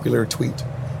unpopular tweet.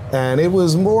 And it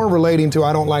was more relating to,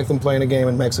 I don't like them playing a game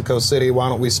in Mexico City. Why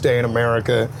don't we stay in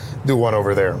America, do one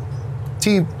over there?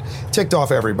 Ticked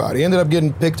off everybody. Ended up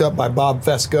getting picked up by Bob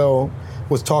Fesco,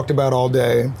 was talked about all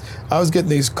day. I was getting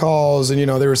these calls, and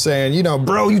they were saying,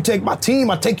 bro, you take my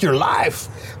team, I take your life,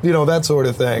 that sort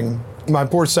of thing. My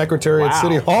poor secretary at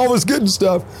City Hall was getting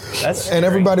stuff. And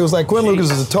everybody was like, Quentin Lucas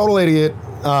is a total idiot.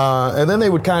 And then they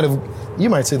would kind of, you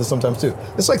might see this sometimes too.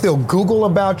 It's like they'll Google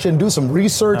about you and do some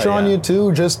research on you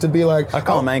too, just to be like, I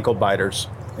call them ankle biters.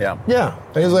 Yeah. Yeah.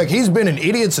 And he's like, he's been an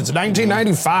idiot since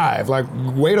 1995. Like,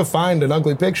 way to find an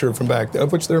ugly picture from back then,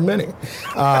 of which there are many.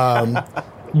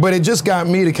 But it just got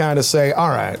me to kind of say, all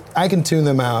right, I can tune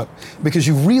them out, because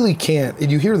you really can't,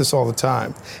 and you hear this all the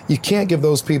time, you can't give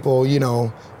those people,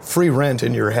 free rent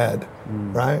in your head,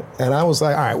 right? And I was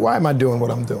like, all right, why am I doing what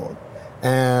I'm doing?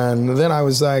 And then I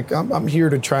was like, I'm here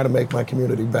to try to make my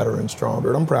community better and stronger,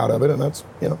 and I'm proud of it, and that's,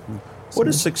 What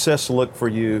does success look for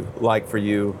you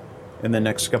in the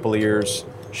next couple of years,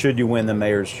 should you win the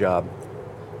mayor's job?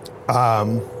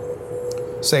 A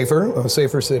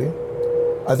safer city.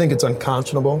 I think it's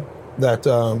unconscionable that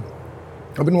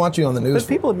I've been watching on the news. But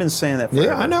people have been saying that forever.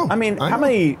 Yeah, I know. I mean, how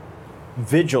many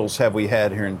vigils have we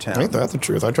had here in town? Ain't that the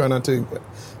truth? I try not to.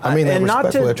 I mean that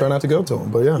respectfully. I try not to go to them,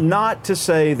 but yeah. Not to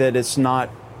say that it's not.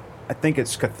 I think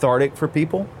it's cathartic for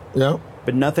people. Yeah.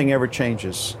 But nothing ever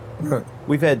changes. Right.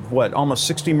 We've had almost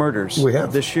 60 murders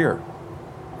this year.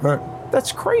 Right.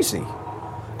 That's crazy.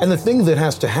 And the thing that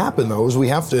has to happen, though, is we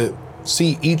have to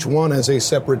see each one as a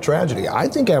separate tragedy. I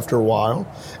think after a while,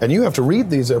 and you have to read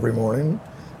these every morning,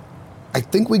 I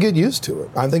think we get used to it.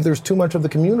 I think there's too much of the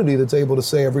community that's able to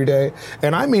say every day,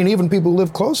 and I mean even people who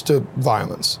live close to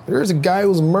violence. There's a guy who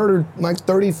was murdered like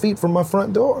 30 feet from my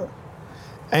front door.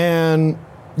 And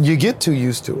you get too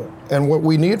used to it. And what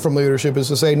we need from leadership is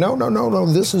to say, no,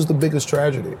 this is the biggest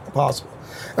tragedy possible.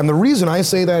 And the reason I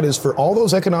say that is for all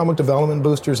those economic development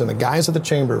boosters and the guys at the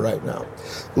chamber right now.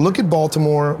 Look at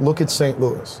Baltimore, look at St.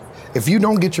 Louis. If you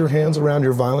don't get your hands around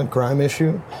your violent crime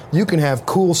issue, you can have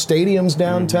cool stadiums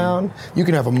downtown, you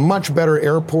can have a much better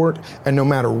airport, and no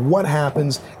matter what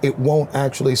happens, it won't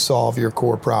actually solve your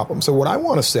core problem. So what I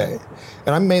want to say,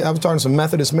 and I was talking to some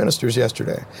Methodist ministers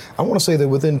yesterday, I want to say that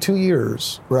within 2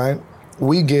 years, right,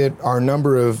 we get our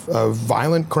number of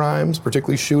violent crimes,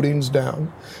 particularly shootings,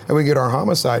 down, and we get our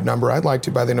homicide number. I'd like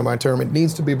to, by the end of my term, it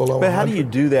needs to be below 100. But how do you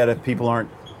do that if people aren't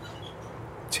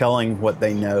telling what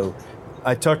they know?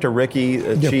 I talked to Ricky,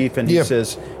 the chief, and he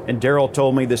says, and Daryl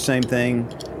told me the same thing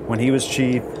when he was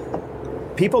chief.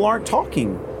 People aren't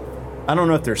talking. I don't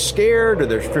know if they're scared or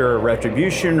there's fear of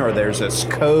retribution or there's this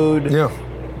code. Yeah.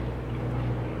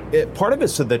 Part of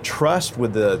it's the trust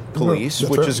with the police,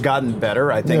 which has gotten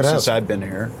better, I think, since I've been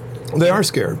here. They are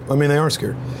scared. I mean, they are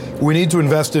scared. We need to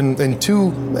invest in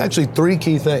three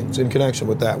key things in connection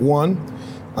with that. One,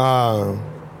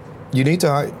 you need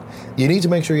to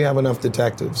make sure you have enough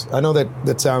detectives. I know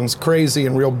that sounds crazy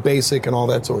and real basic and all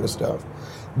that sort of stuff.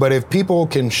 But if people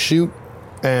can shoot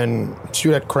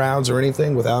at crowds or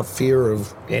anything without fear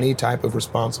of any type of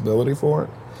responsibility for it,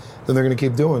 then they're going to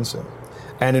keep doing so.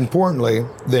 And importantly,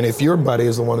 then if your buddy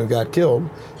is the one who got killed,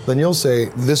 then you'll say,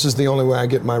 this is the only way I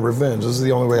get my revenge. This is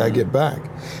the only way I get back.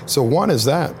 So one is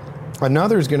that.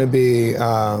 Another is going to be,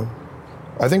 I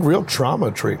think, real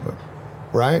trauma treatment,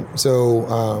 right?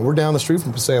 So we're down the street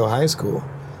from Paseo High School.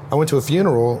 I went to a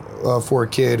funeral for a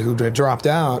kid who had dropped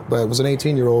out, but was an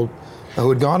 18-year-old who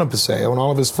had gone to Paseo, and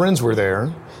all of his friends were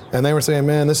there. And they were saying,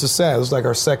 man, this is sad. This is like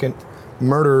our second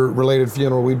murder-related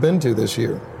funeral we've been to this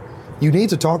year. You need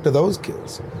to talk to those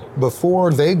kids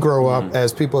before they grow up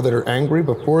as people that are angry,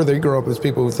 before they grow up as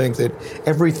people who think that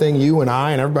everything you and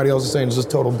I and everybody else is saying is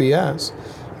just total BS.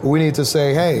 We need to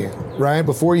say, hey, right,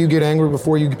 before you get angry,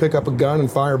 before you pick up a gun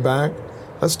and fire back,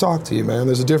 let's talk to you, man.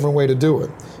 There's a different way to do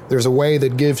it. There's a way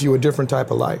that gives you a different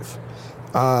type of life.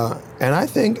 And I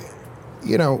think,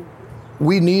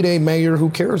 we need a mayor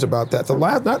who cares about that.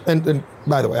 And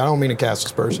by the way, I don't mean to cast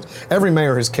aspersions. Every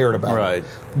mayor has cared about it.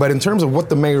 But in terms of what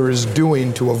the mayor is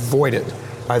doing to avoid it,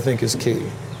 I think is key.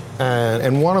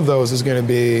 And one of those is going to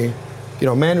be,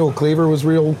 Manuel Cleaver was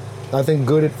real, I think,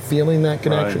 good at feeling that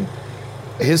connection.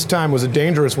 Right. His time was a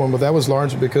dangerous one, but that was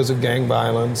largely because of gang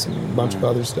violence and a bunch of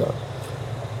other stuff.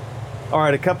 All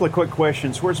right, a couple of quick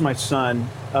questions. Where's my son?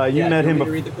 You met him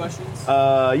before. Read the questions?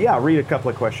 Yeah, read a couple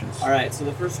of questions. All right, so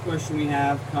the first question we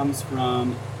have comes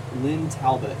from Lynn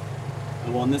Talbot.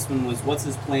 And this one was, what's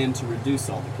his plan to reduce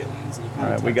all the killings? And all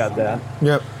right, we got that.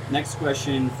 Yep. Next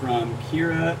question from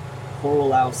Kira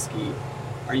Korolowski.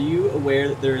 Are you aware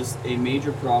that there is a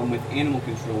major problem with animal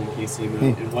control in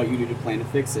KCMO and what you do to plan to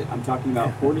fix it? I'm talking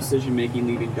about poor decision-making,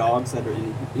 leaving dogs that are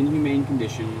in inhumane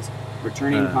conditions,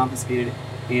 returning confiscated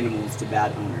animals to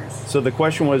bad owners. So the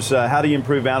question was, how do you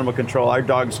improve animal control? Our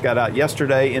dogs got out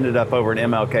yesterday, ended up over at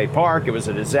MLK Park. It was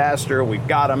a disaster. We've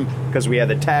got them because we had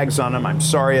the tags on them. I'm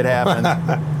sorry it happened.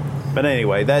 But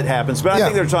anyway, that happens. But I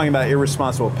think they're talking about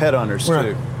irresponsible pet owners,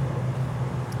 too.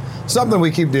 Something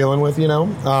we keep dealing with,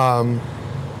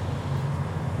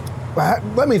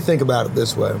 Let me think about it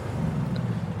this way.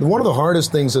 One of the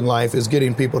hardest things in life is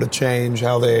getting people to change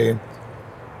how they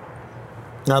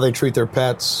treat their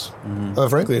pets.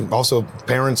 Frankly, also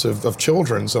parents of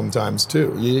children sometimes,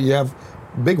 too. You have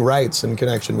big rights in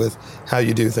connection with how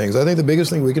you do things. I think the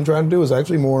biggest thing we can try to do is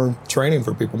actually more training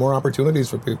for people, more opportunities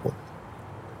for people.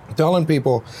 Telling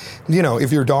people,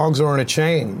 if your dogs are in a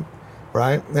chain,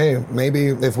 right? Hey, maybe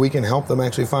if we can help them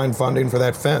actually find funding for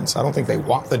that fence. I don't think they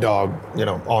want the dog,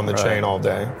 on the chain all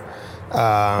day.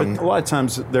 But a lot of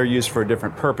times they're used for a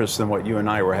different purpose than what you and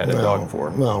I had a dog for.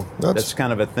 No, that's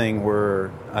kind of a thing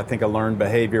where I think a learned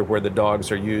behavior where the dogs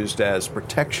are used as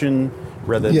protection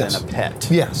rather than a pet.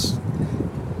 Yes.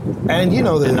 And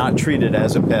and not treated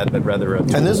as a pet, but rather a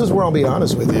tool. And this is where I'll be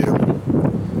honest with you.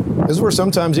 This is where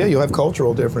sometimes, you'll have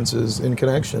cultural differences in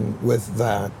connection with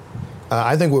that.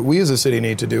 I think what we as a city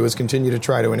need to do is continue to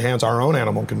try to enhance our own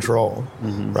animal control,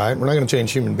 right? We're not going to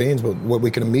change human beings, but what we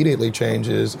can immediately change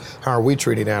is how are we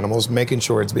treating animals, making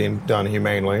sure it's being done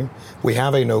humanely. We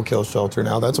have a no-kill shelter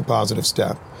now. That's a positive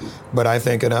step. But I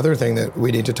think another thing that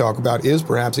we need to talk about is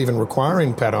perhaps even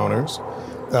requiring pet owners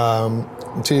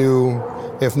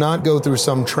to if not go through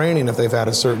some training if they've had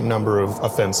a certain number of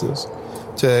offenses,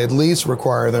 to at least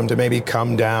require them to maybe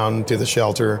come down to the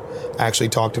shelter, actually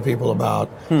talk to people about,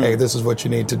 hey, this is what you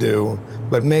need to do,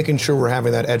 but making sure we're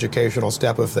having that educational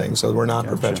step of things so we're not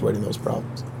perpetuating those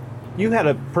problems. You had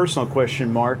a personal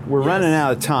question, Mark. We're running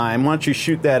out of time. Why don't you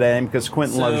shoot that at him, because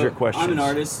Quentin loves your questions. I'm an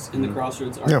artist in the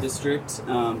Crossroads Art District.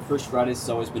 First Fridays has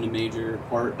always been a major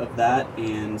part of that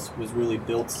and was really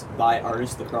built by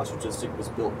artists. The Crossroads District was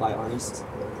built by artists.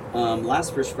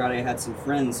 Last First Friday, I had some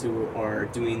friends who are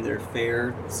doing their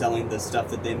fair, selling the stuff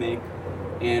that they make.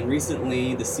 And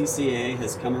recently, the CCA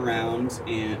has come around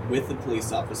and with the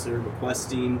police officer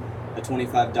requesting a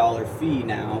 $25 fee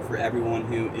now for everyone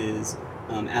who is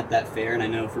at that fair. And I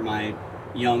know for my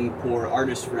young, poor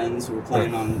artist friends who were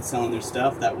planning on selling their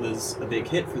stuff, that was a big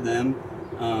hit for them.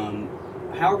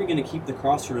 How are we going to keep the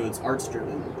Crossroads arts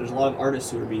driven? There's a lot of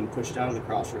artists who are being pushed out of the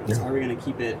Crossroads. How are we going to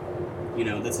keep it,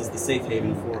 this is the safe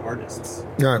haven for artists?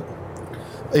 Right.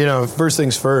 First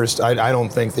things first, I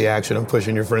don't think the action of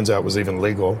pushing your friends out was even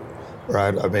legal,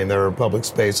 right? I mean, there are public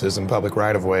spaces and public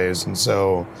right-of-ways, and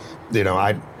so,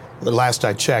 the last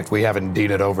I checked, we haven't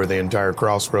deeded over the entire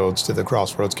Crossroads to the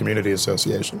Crossroads Community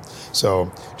Association.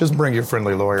 So just bring your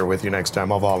friendly lawyer with you next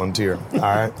time. I'll volunteer, all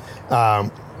right?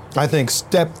 I think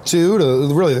step two,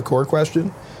 to really the core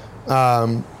question,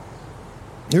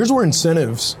 here's where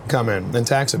incentives come in and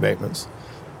tax abatements.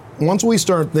 Once we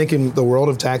start thinking the world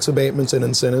of tax abatements and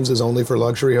incentives is only for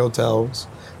luxury hotels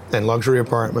and luxury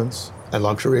apartments and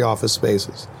luxury office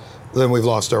spaces, then we've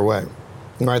lost our way.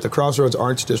 Right, the Crossroads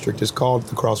Arts District is called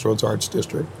the Crossroads Arts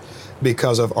District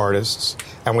because of artists.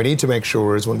 And we need to make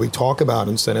sure is when we talk about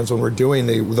incentives, when we're doing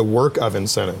the work of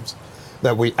incentives,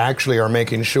 that we actually are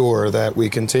making sure that we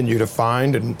continue to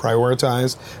find and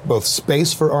prioritize both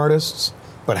space for artists,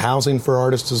 but housing for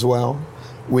artists as well.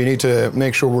 We need to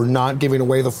make sure we're not giving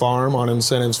away the farm on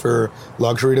incentives for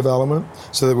luxury development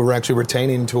so that we're actually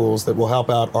retaining tools that will help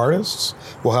out artists,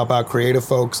 will help out creative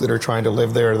folks that are trying to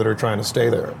live there, that are trying to stay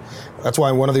there. That's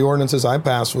why one of the ordinances I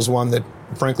passed was one that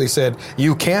frankly said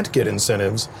you can't get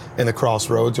incentives in the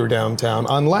Crossroads or downtown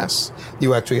unless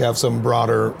you actually have some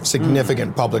broader,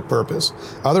 significant public purpose.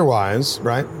 Otherwise,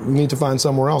 right, you need to find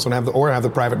somewhere else and have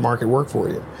the private market work for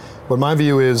you. But my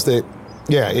view is that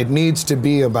it needs to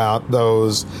be about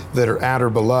those that are at or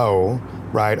below,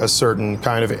 right, a certain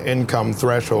kind of income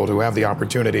threshold who have the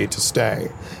opportunity to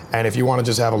stay. And if you want to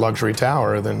just have a luxury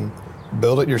tower, then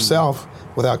build it yourself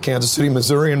without Kansas City,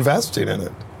 Missouri investing in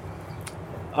it.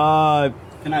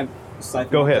 Can I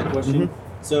siphon Go ahead. that question?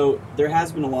 Mm-hmm. So there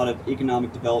has been a lot of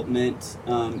economic development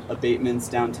abatements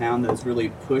downtown that has really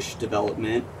pushed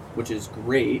development, which is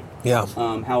great. Yeah.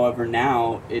 However,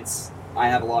 now I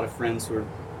have a lot of friends who are,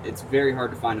 it's very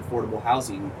hard to find affordable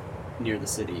housing near the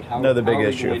city. Another big how are we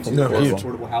issue. going to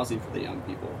affordable housing for the young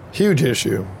people? Huge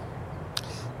issue.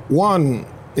 One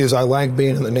is I like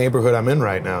being in the neighborhood I'm in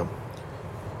right now.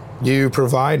 You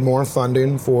provide more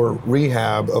funding for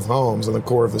rehab of homes in the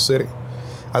core of the city.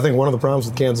 I think one of the problems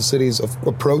with Kansas City's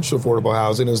approach to affordable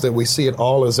housing is that we see it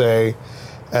all as a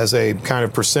kind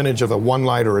of percentage of a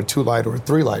 1-light or a 2-light or a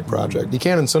 3-light project. You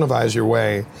can't incentivize your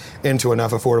way into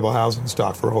enough affordable housing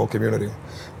stock for a whole community.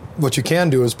 What you can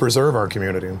do is preserve our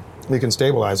community. You can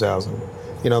stabilize housing.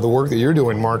 The work that you're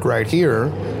doing, Mark, right here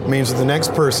means that the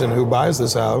next person who buys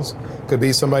this house could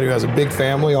be somebody who has a big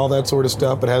family, all that sort of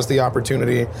stuff, but has the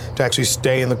opportunity to actually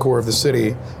stay in the core of the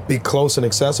city, be close and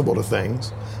accessible to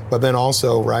things, but then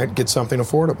also, right, get something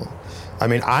affordable. I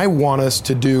mean, I want us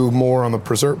to do more on the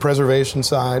preservation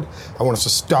side. I want us to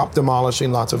stop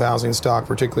demolishing lots of housing stock,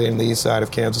 particularly in the east side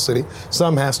of Kansas City.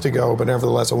 Some has to go, but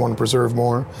nevertheless, I want to preserve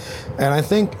more. And I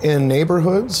think in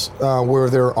neighborhoods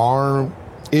where there are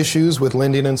issues with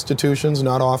lending institutions,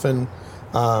 not often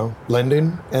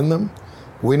lending in them,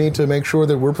 we need to make sure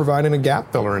that we're providing a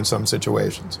gap filler in some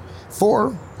situations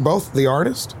for both the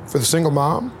artist, for the single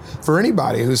mom, for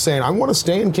anybody who's saying, I want to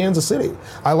stay in Kansas City.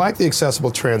 I like the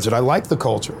accessible transit. I like the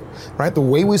culture, right? The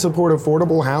way we support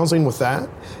affordable housing with that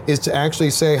is to actually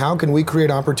say, how can we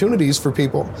create opportunities for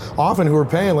people often who are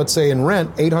paying, let's say in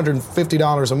rent,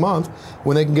 $850 a month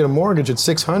when they can get a mortgage at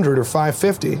 $600 or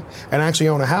 $550 and actually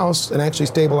own a house and actually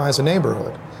stabilize a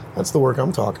neighborhood. That's the work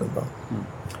I'm talking about.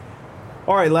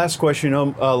 All right, last question.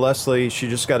 Leslie, she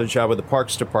just got a job with the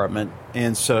Parks Department,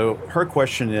 and so her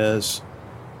question is,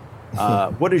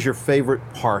 what is your favorite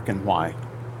park and why?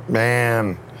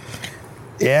 Man,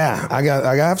 yeah,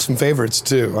 I have some favorites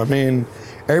too. I mean,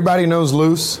 everybody knows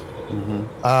Luce.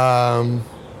 Mm-hmm.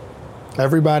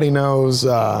 Everybody knows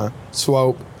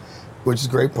Swope, which is a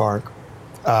great park.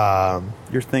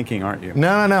 You're thinking, aren't you? No,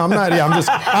 I'm not. Yeah,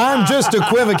 I'm just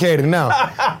equivocating. No.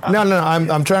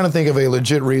 I'm trying to think of a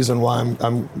legit reason why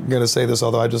I'm going to say this,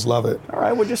 although I just love it. All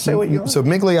right, well, just say what you want. So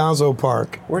Migliazzo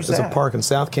Park Where's is that? a park in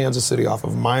South Kansas City off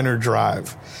of Minor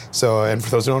Drive. So, and for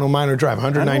those who don't know Minor Drive,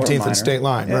 119th and State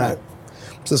Line, Yeah. right?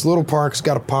 So this little park's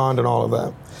got a pond and all of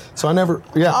that. So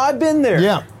I've been there.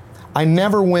 Yeah. I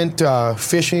never went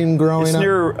fishing growing It's up.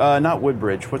 near, not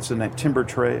Woodbridge. What's the name? Timber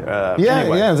Trail?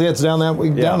 Yeah, it's down that way.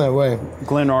 Down that way.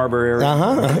 Glen Arbor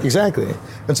area. Exactly.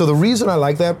 And so the reason I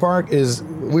like that park is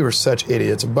we were such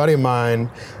idiots. A buddy of mine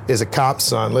is a cop's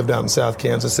son, lived out in South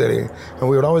Kansas City, and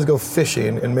we would always go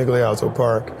fishing in Migliazzo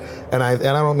Park. And I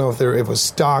don't know if it was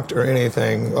stocked or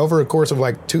anything. Over a course of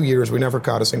like 2 years, we never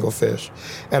caught a single fish.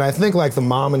 And I think like the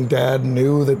mom and dad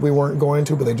knew that we weren't going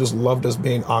to, but they just loved us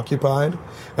being occupied.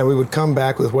 And we would come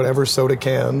back with whatever soda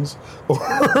cans or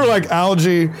like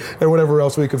algae and whatever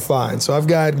else we could find. So I've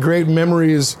got great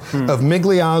memories of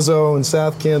Migliazzo in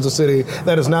South Kansas City.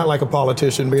 That is not like a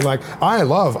politician being like, I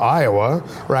love Iowa,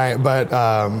 right? But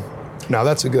no,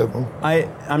 that's a good one.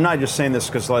 I'm not just saying this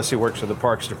because Leslie works at the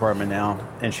Parks Department now,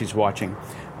 and she's watching.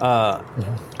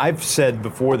 I've said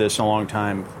before this a long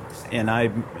time, and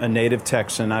I'm a native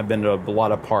Texan. I've been to a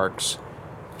lot of parks.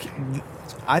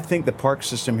 I think the park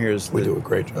system here is do a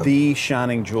great job. The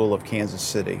shining jewel of Kansas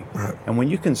City. Right. And when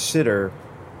you consider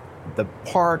the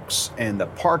parks and the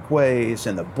parkways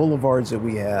and the boulevards that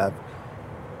we have,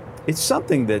 it's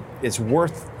something that is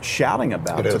worth shouting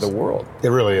about to the world. It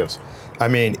really is. I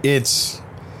mean,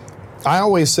 I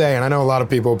always say, and I know a lot of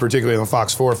people, particularly the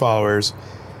Fox 4 followers,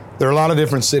 there are a lot of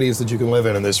different cities that you can live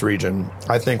in this region.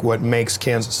 I think what makes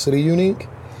Kansas City unique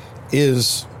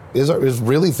is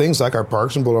really things like our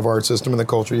parks and boulevard system and the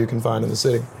culture you can find in the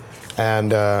city.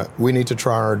 And we need to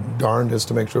try our darndest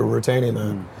to make sure we're retaining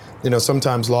that. You know,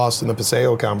 sometimes lost in the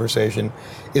Paseo conversation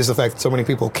is the fact that so many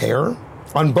people care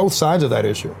on both sides of that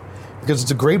issue, because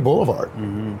it's a great boulevard.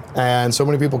 And so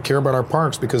many people care about our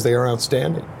parks because they are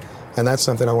outstanding. And that's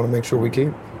something I want to make sure we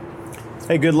keep.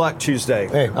 Hey, good luck Tuesday.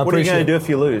 Hey, I what are you going appreciate to do if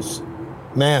you lose?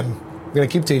 Man, I'm going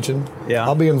to keep teaching. Yeah.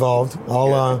 I'll be involved.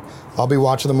 I'll be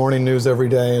watching the morning news every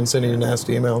day and sending you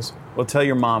nasty emails. Well, tell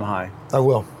your mom hi. I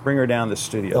will. Bring her down to the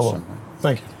studio I will. somewhere.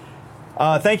 Thank you.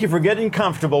 Thank you for getting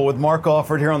comfortable with Mark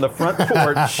Alford here on the front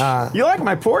porch. You like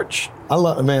my porch?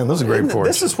 Man, this is a great porch.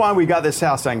 This is why we got this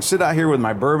house. I can sit out here with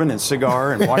my bourbon and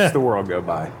cigar and watch the world go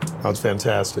by. That's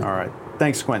fantastic. All right.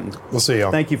 Thanks, Quentin. We'll see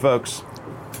y'all. Thank you, folks.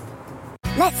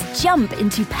 Let's jump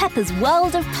into Peppa's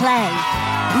world of play.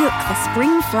 Look for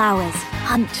spring flowers,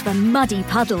 hunt for muddy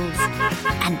puddles,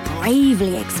 and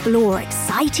bravely explore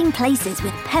exciting places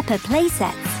with Peppa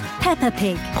playsets. Peppa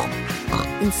Pig,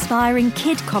 inspiring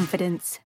kid confidence.